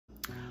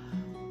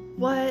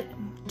What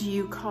do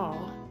you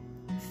call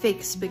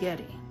fake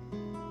spaghetti?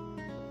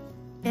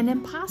 An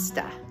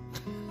impasta.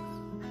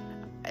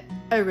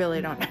 I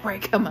really don't know where I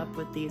come up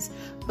with these,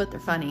 but they're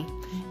funny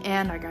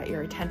and I got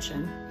your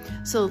attention.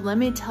 So let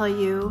me tell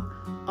you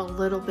a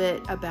little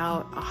bit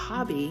about a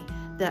hobby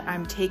that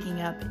I'm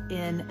taking up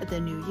in the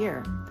new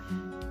year.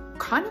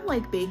 Kind of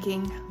like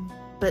baking,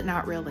 but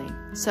not really.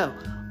 So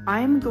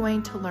I'm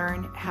going to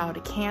learn how to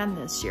can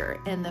this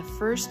year. And the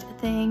first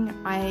thing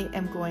I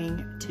am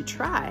going to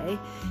try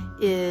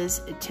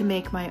is to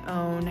make my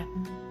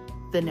own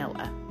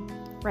vanilla.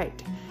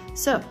 Right,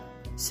 so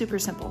super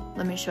simple.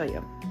 Let me show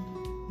you.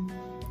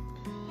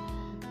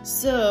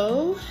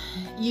 So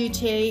you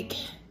take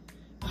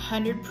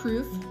 100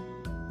 proof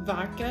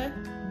vodka,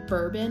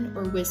 bourbon,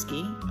 or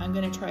whiskey. I'm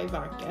gonna try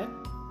vodka.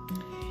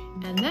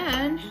 And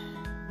then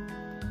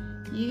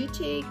you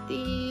take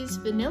these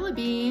vanilla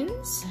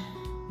beans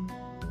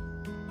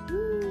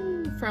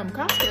from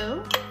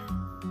Costco,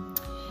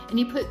 and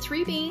you put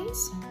 3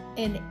 beans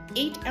and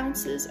 8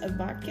 ounces of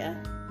vodka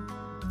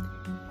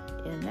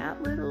in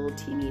that little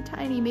teeny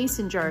tiny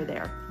mason jar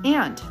there.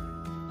 And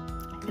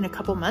in a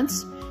couple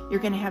months,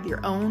 you're gonna have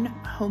your own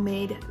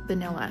homemade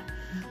vanilla.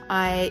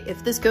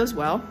 If this goes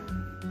well,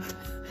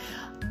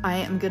 I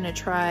am gonna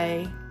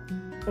try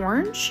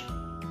orange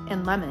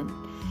and lemon,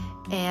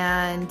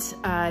 and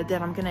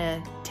then I'm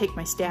gonna take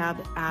my stab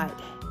at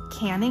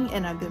canning.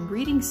 And I've been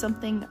reading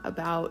something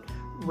about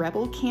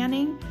rebel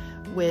canning,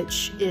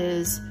 which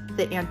is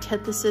the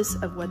antithesis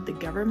of what the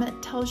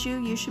government tells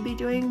you should be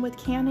doing with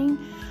canning.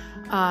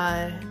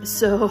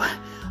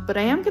 But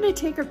I am gonna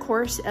take a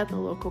course at the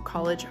local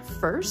college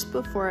first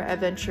before I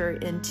venture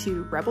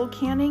into rebel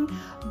canning,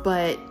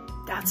 but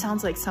that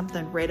sounds like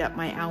something right up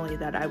my alley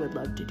that I would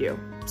love to do.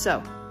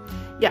 So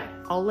yeah,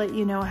 I'll let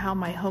you know how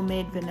my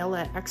homemade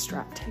vanilla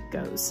extract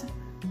goes.